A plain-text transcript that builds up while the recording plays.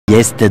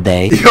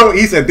yesterday. Yo,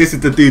 he said, "This is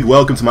the dude.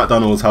 Welcome to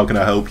McDonald's. How can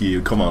I help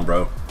you?" Come on,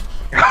 bro.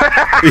 Come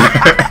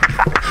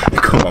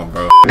on,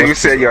 bro. You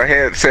said your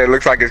headset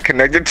looks like it's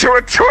connected to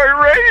a toy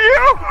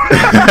radio.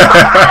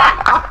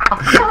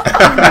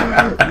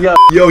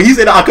 Yo, he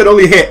said I could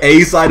only hear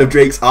A side of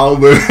Drake's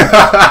album.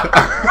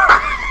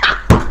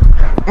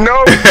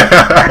 No.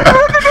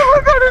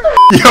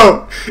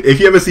 Yo, if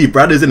you ever see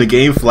Braderz in the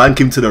game, flank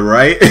him to the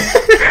right.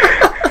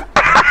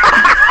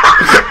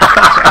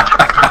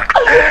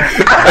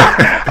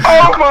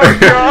 Oh my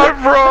god,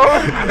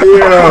 bro.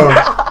 Yo.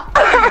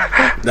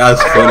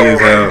 That's funny as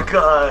hell.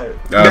 God.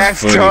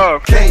 That's funny.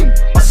 Tough. Came,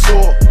 I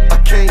saw, I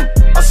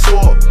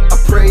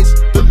praised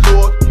the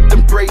Lord,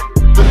 then break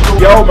the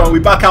Lord. Yo man, we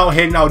back out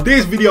here now.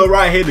 This video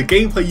right here, the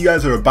gameplay you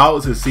guys are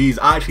about to see is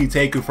actually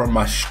taken from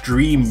my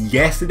stream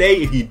yesterday.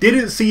 If you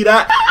didn't see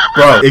that,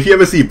 bro, if you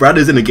ever see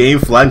Braderz in the game,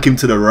 flank him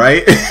to the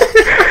right.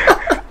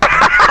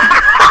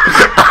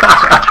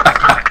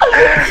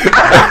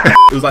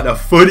 It was like the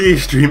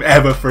funniest stream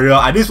ever for real,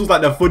 and this was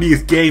like the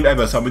funniest game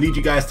ever, so I'm gonna need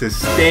you guys to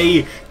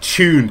stay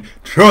tuned.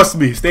 Trust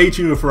me, stay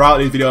tuned throughout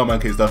this video, man,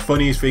 because it's the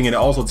funniest thing, and it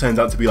also turns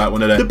out to be like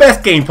one of the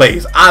best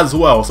gameplays as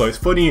well. So it's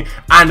funny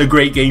and a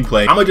great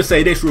gameplay. I'm gonna just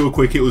say this real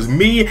quick. It was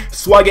me,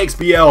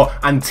 SwagXBL,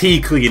 and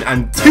T-Clean,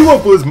 and two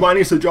of us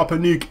managed to drop a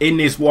nuke in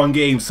this one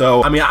game.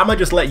 So I mean, I'm gonna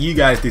just let you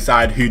guys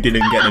decide who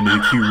didn't get the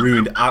nuke, who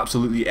ruined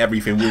absolutely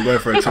everything. We were going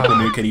for a triple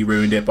nuke and he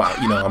ruined it,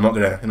 but you know, I'm not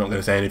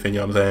gonna say anything,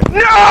 you know what I'm saying?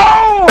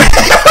 No!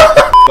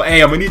 But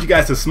hey, I'm gonna need you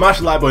guys to smash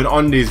the like button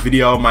on this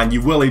video, man.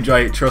 You will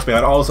enjoy it, trust me.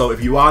 And also,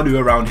 if you are new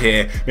around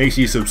here, make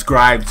sure you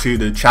subscribe to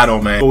the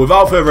channel, man. But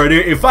without further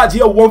ado, in fact,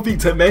 yeah, one thing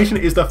to mention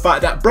is the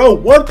fact that, bro,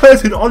 one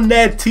person on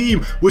their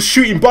team was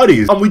shooting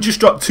bodies, and we just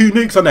dropped 2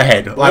 nukes on the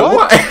head. Like,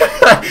 what?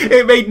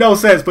 It made no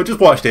sense, but just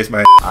watch this,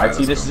 man. Alright,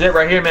 see, this is it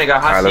right here, man.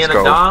 Got hot let's and a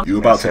go. dom. You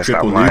about to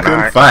triple nuke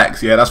him?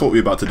 Facts, yeah, that's what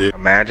we're about to do.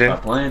 Imagine.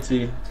 Got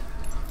plenty.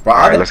 Bro,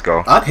 Alright, let's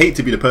go. I'd hate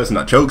to be the person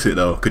that chokes it,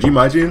 though. Could you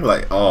imagine?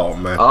 Like, oh,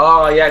 man.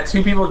 Oh, yeah,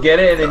 2 people get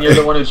it, and then you're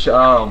the one who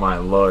oh, my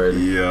lord.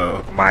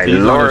 Yo. My He's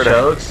lord.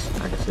 Chokes.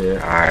 I can see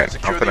it. Alright,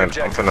 I'm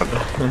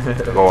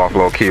finna go off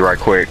low key right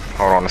quick.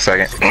 Hold on a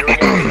second.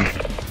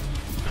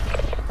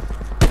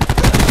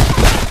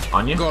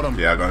 On you? Got him.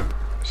 Yeah, I got him.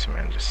 This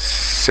man just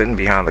sitting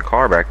behind the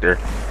car back there.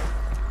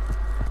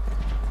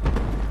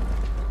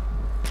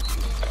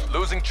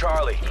 Losing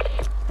Charlie.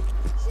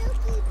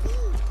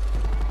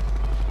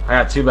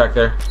 I got 2 back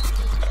there.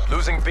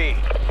 Losing B.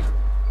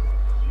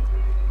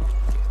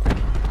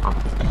 Oh.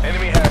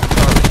 Enemy has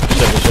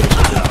Charlie.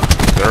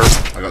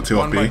 I got 2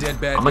 off B.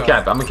 I'm a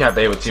cap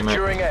A with 2 men.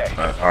 Securing A.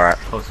 Alright,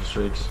 Close to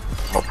streaks.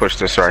 I'm gonna push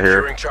this right here.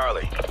 Securing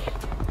Charlie.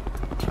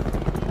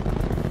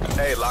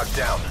 A locked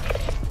down.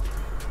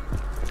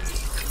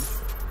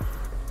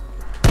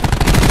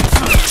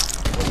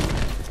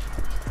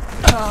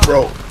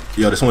 Bro.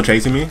 Yo, there's someone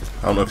chasing me. I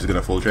don't know if he's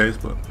gonna full chase,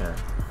 but Yeah.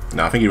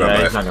 nah, I think he ran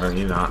back. He's not gonna.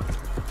 He's not.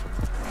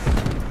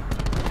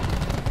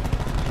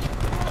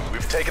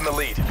 We've taken the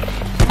lead.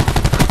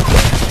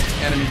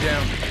 Enemy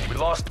down. We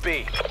lost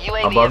B.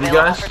 UAV Above you available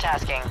guys? for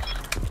tasking.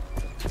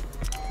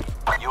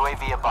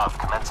 UAV above.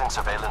 Commencing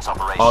surveillance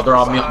operation. Oh, they're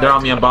on me. They're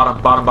on me on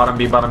bottom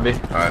B.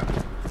 Alright.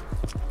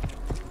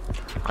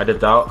 I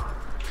dipped out.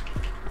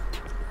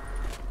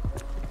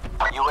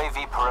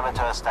 UAV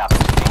perimeter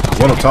established.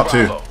 One up top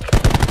too.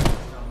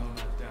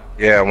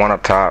 Yeah, one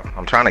up top.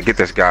 I'm trying to get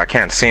this guy. I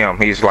can't see him.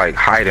 He's like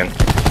hiding.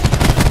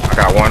 I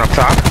got one up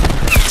top.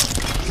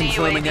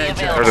 UAV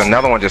available. There's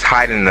another one just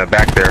hiding in the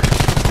back there.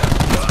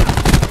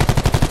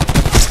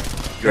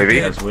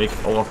 UAV? That's weak.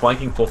 Oh, we're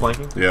flanking. Full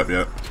flanking. Yep,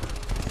 yep.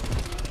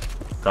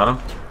 Got him.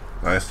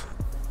 Nice.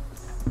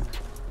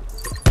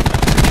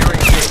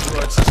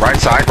 Right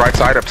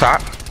side up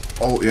top.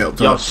 Oh, yeah, up top.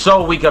 Yo,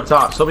 so weak up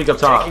top. So weak up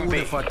top. Would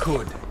if I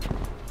could.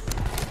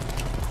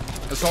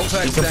 Assault He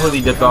tags completely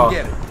down. dipped Come off.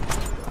 get it.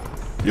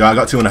 Yo, I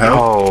got 2 in the hell.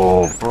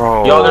 Oh,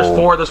 bro. Yo, there's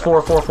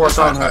 4 top.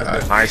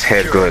 Alright. Nice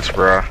head goods,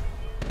 bro.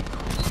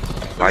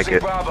 Like Losing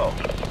it. Bravo.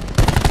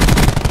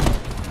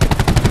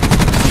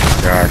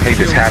 God, he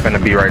just happened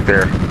to be right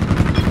there.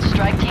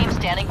 Strike team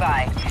standing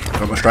by.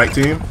 Got my strike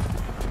team.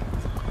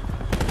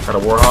 Got a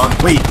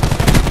warhog. Wait.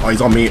 Oh,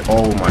 he's on me.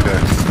 Oh my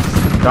god.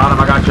 Got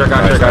him. I got you.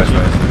 Nice.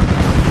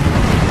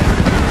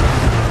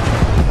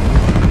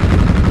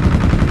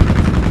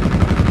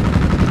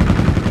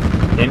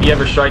 Can you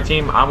ever strike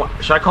team?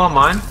 Should I call him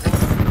mine? Should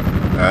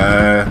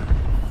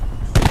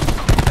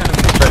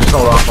I just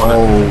hold off on it?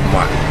 Oh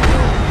my.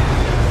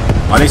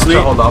 Honestly,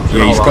 Hold off.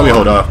 yeah, he's probably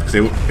hold off because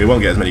he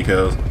won't get as many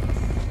kills.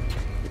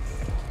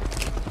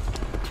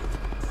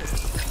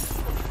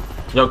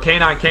 Yo,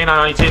 K9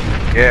 on ET.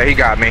 Yeah, he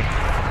got me.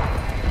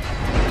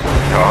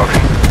 Dog.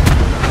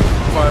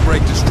 Fire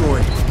break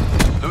destroyed.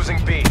 Losing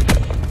B.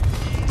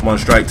 Come on,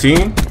 strike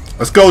team.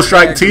 Let's go,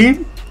 strike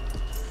team.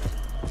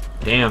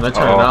 Damn, they're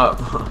turning up.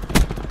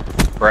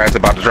 Brad's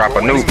about to drop a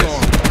NOOBS.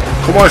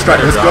 Come on,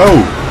 strike. Let's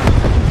go.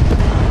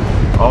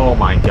 Oh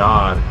my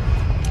god.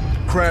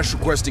 Crash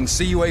requesting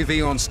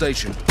CUAV on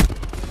station.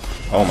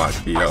 Oh my,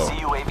 yo.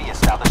 UAV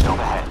established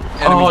overhead.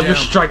 Oh, down. your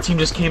strike team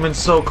just came in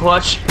so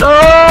clutch.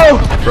 No!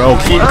 Bro,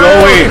 keep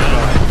going.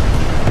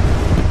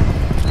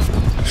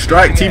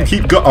 Strike team,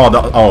 keep go.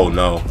 Oh, oh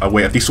no.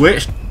 Wait, have they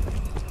switched?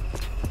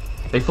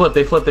 They flipped.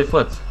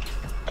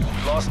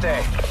 Lost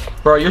A.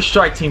 Bro, your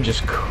strike team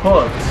just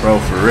cooked. Bro,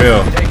 for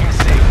real. Taking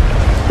C.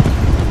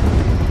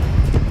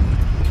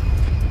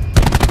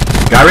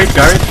 Garage.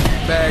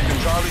 Bagged him.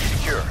 Charlie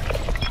secure.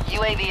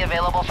 UAV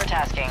available for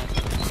tasking.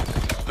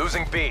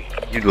 Losing B.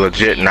 You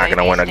legit not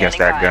gonna win against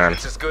that gun.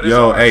 It's as good as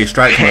Yo, ours. hey,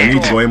 strike team, I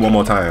need to go in one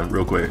more time,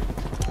 real quick.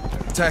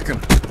 Attack him.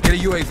 Get a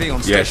UAV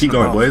on station. Yeah, keep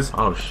going, boys.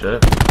 Oh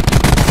shit.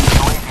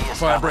 UAV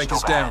Fire established break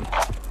is overhead.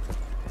 down.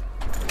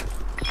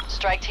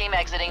 Strike team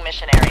exiting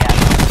mission area.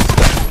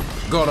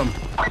 Got him.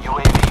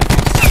 UAV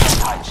fixed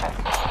time check.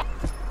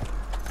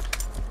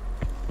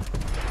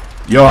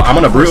 Yo, I'm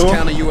on a First brutal.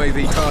 counter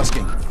UAV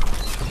tasking.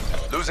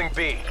 Losing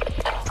B.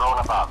 Drone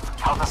above.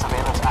 Counter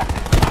surveillance active.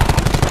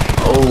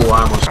 Oh,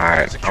 I almost.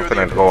 Alright, I'm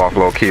gonna go off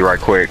low key right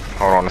quick.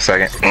 Hold on a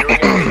second.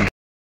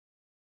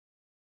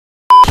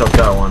 Choked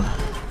that one.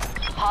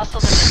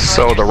 Hostiles have destroyed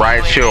So your the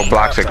right UAV. shield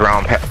blocks a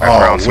ground Oh,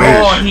 ground wait.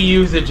 smash. Oh, he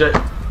used it.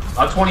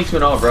 I'm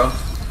 22-0, bro.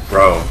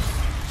 Bro,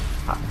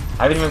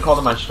 I haven't even called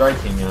him my strike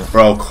team yet.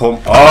 bro, come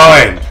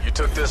on. You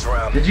took this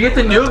round. Did you get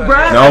the nuke,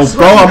 Brad? No,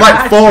 bro, I'm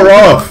like 4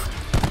 off.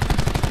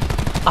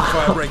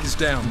 Fire break is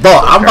down. Bro,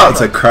 I'm about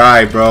to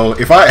cry, bro.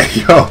 If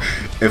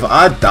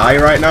I die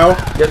right now,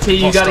 Yo, T,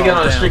 you gotta get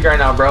on a streak right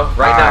now, bro.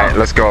 Right Alright, now.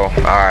 let's go.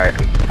 Alright,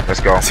 let's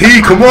go. T,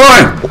 come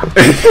on.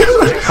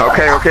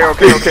 Okay.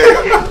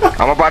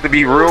 I'm about to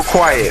be real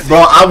quiet.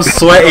 Bro, I'm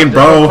sweating, Just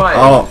go bro. quiet.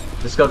 Oh,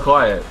 Just go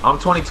quiet. I'm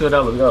 22-0.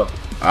 Let's go.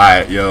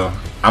 alright, yo.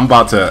 I'm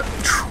about to.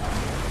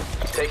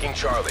 Taking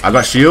Charlie. I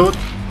got shield.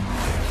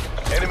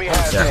 Enemy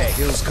has Yeah. A.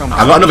 Heels coming.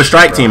 I got another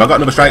strike team.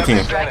 Strike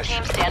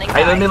team standing by.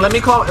 Hey, let me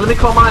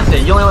call mine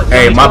then. You only let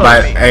Hey, me my call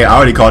bad. me. Hey, I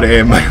already called it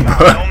in, bro.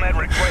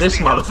 This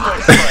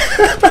motherfucker.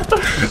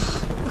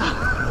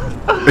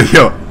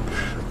 Yo,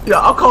 Yeah,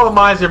 I'll call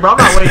mine in, bro. I'm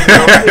not waiting. Bro.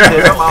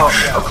 I'm out.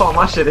 I'll call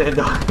my shit in,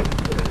 dog.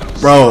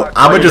 bro,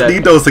 I'ma just that.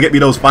 need those to get me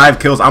those 5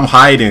 kills. I'm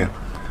hiding.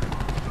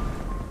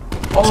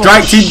 Oh,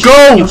 Strike team, shit.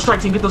 go! Yo,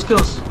 strike team, get those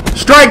kills.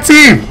 Strike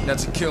team!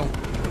 That's a kill.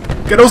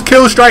 Get those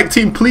kills, strike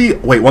team, please.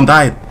 Wait, one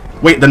died.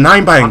 Wait, the 9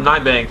 I'm bang.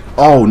 9 banged.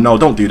 Oh no,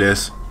 don't do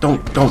this.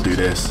 Don't do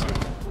this.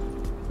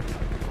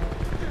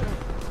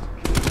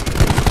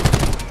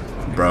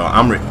 Bro,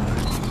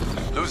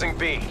 Losing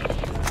B.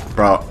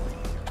 bro.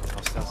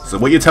 So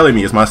what you're telling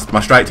me is my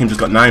strike team just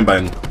got 9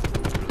 bang.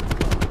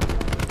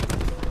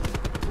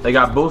 They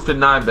got boosted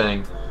 9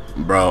 bang.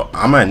 Bro,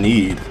 I'm gonna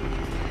need.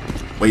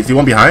 Wait, is he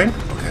one behind?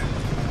 Okay.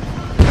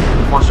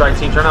 Come on, strike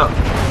team, turn up.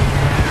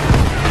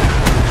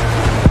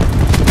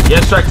 Yeah,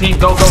 strike team,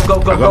 go.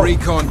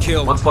 Recon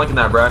kill. One's flanking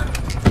that, Brad.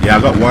 Yeah,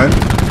 I got one.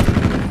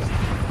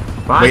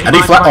 Behind Wait, you, are they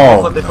behind flat? you,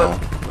 Oh, they flip. no.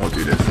 Don't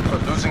do this.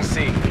 Losing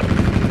C.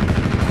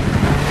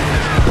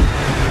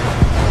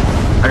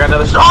 I got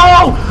another shot.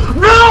 Oh!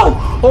 No!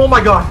 Oh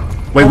my god.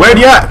 Wait, where are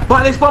you at?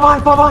 Spawn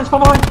behind.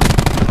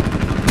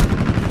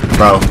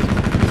 Bro,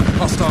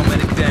 Hostile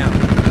medic down.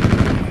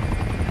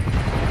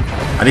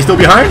 are they still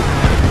behind?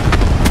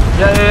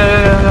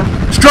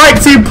 Yeah.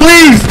 Strike team,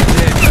 please!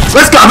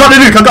 Let's go! I got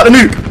the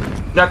nuke!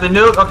 Got the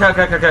nuke? Okay.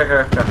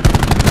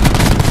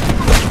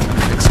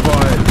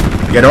 Expired.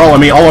 Yeah, they're all on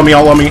me, all on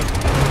me.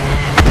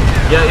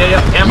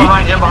 Yeah. And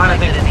behind, I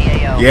think. Exited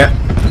the AO. Yeah.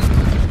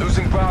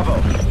 Losing Bravo.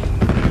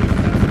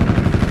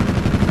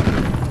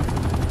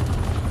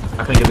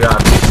 I think it's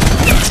got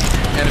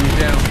Enemy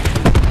down.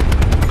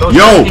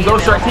 Go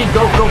strike team,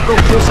 go,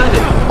 send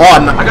it. Oh,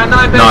 no. I got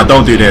 9 bang. No,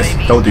 don't do this.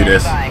 Don't do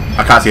this.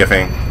 I can't see a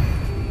thing.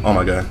 Oh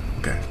my god.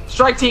 Okay.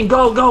 Strike team,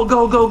 go. Attack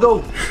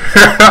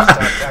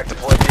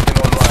deploy beacon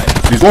online.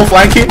 He's one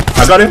flanking.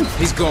 I got him.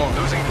 He's gone.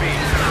 Losing B.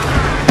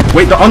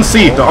 Wait, the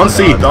unsee.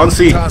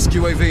 Task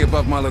UAV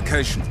above my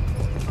location.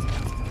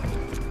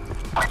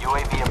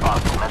 UAV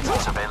above. Commencing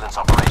surveillance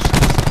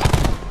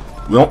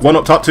operations. One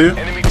up top, 2.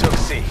 Enemy took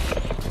C.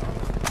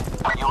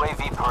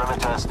 UAV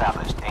perimeter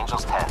established.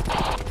 Angels 10.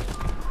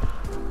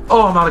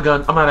 Oh, I'm out of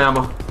gun. I'm out of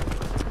ammo.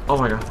 Oh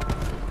my god.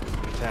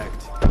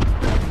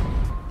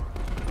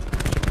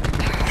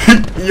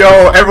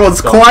 Yo,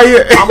 everyone's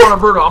quiet. I'm on a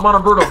brutal.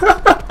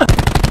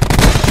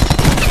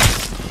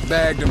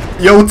 Bagged him.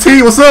 Yo,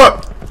 T, what's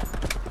up?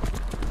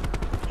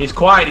 He's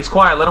quiet.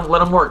 Let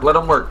him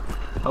work.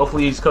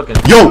 Hopefully he's cooking.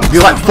 Yo,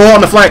 you're like 4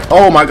 on the flank.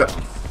 Oh my god.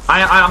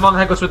 I'm on the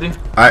headquarters with you.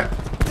 Alright.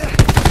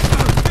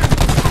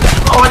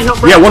 Oh, I need help,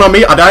 bro. Yeah, one on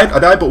me. I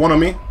died, but one on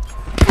me.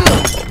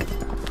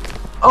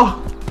 Oh.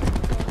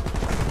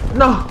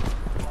 No.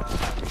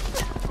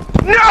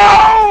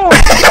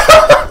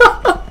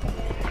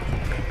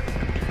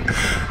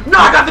 No,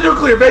 I got the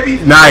nuclear, baby.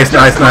 Nice.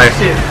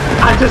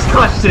 I just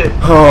clutched it.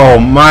 Oh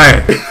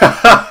my.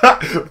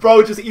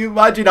 Bro, just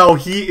imagine how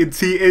heated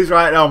T is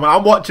right now, man.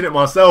 I'm watching it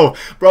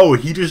myself. Bro,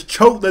 he just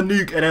choked the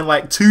nuke and then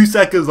like 2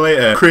 seconds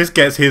later, Chris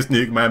gets his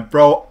nuke, man.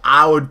 Bro,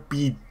 I would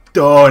be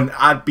done.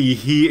 I'd be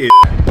heated.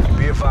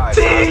 Be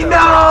T,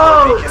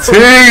 no! T!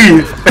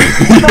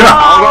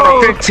 I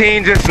was on a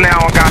 15 just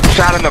now and got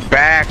shot in the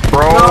back,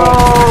 bro.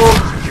 No!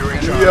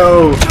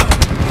 Yo.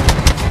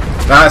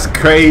 That's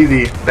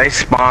crazy. They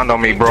spawned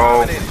on me,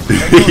 bro.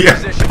 Yeah.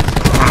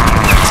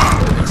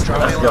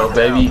 Let's go,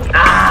 baby.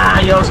 Ah,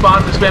 yo,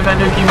 sponsor, spam that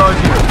nuke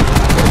emoji.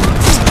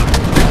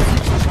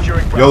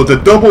 Yo, the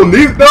double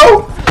nuke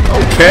though?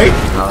 Okay.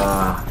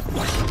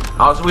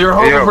 We were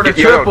hoping for the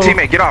triple.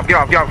 Teammate, get off.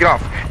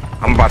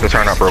 I'm about to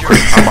turn up real quick.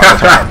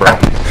 Bro.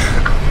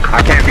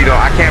 I can't be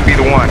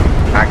the one.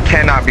 I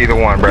cannot be the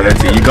one, brother.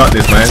 Yeah, T, you got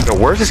this, man. Yo,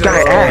 where's this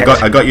guy at?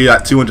 I got you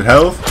at 200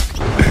 health.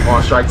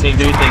 On strike team,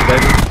 do you think,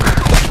 baby?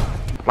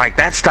 Like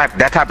that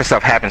type of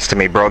stuff happens to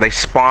me, bro. They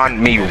spawn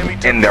me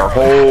in their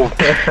whole,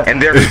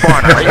 and their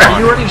spawn. Are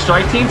you running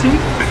strike team, T?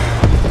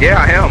 Yeah,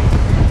 I am.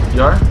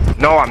 You are?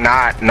 No, I'm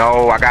not.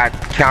 No, I got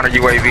counter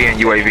UAV and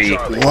UAV.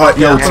 What?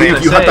 Yo, T,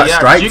 if you had that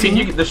strike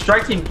team? The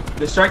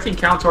strike team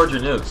counts towards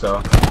your nuke,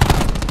 so.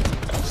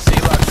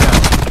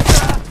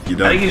 You I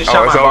done. think he just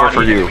shot it's my over body.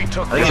 for you. I think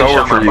It's he over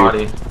shot for my you.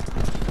 body.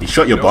 He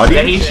shot your body?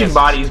 Yeah, he's shooting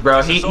bodies,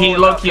 bro. He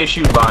low-key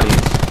shoot bodies.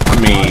 I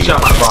mean, He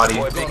shot my body.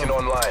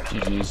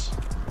 GG's.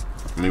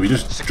 I mean, we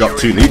just dropped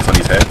 2 nukes on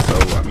his head, so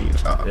I mean,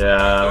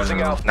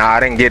 Yeah. Nah, I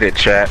didn't get it,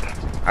 chat.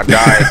 I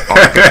died on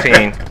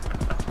 15.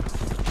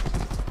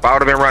 If I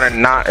would have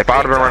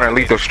been running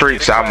lethal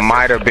streaks, I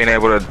might have been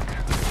able to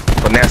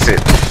finesse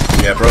it.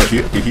 yeah, bro. If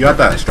you had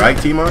that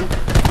strike team on.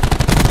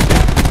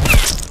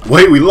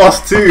 Wait, we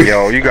lost 2.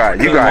 Yo, you guys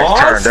turned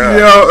up. Yo.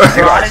 You I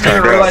guys didn't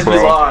even turned realize up, we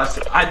bro. lost.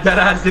 I bet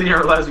I didn't even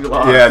realize we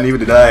lost. Yeah, neither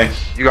did I.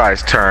 You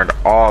guys turned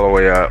all the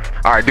way up.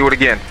 All right, do it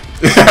again.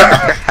 You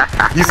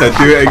said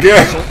do it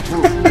again.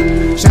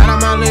 Shout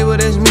out my label,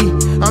 that's me.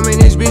 I'm in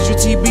this bitch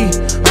with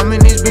TB. I'm in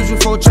this bitch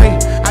with 4 Trey.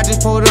 I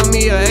just pulled up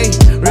me a A.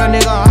 Real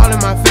nigga all in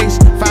my face.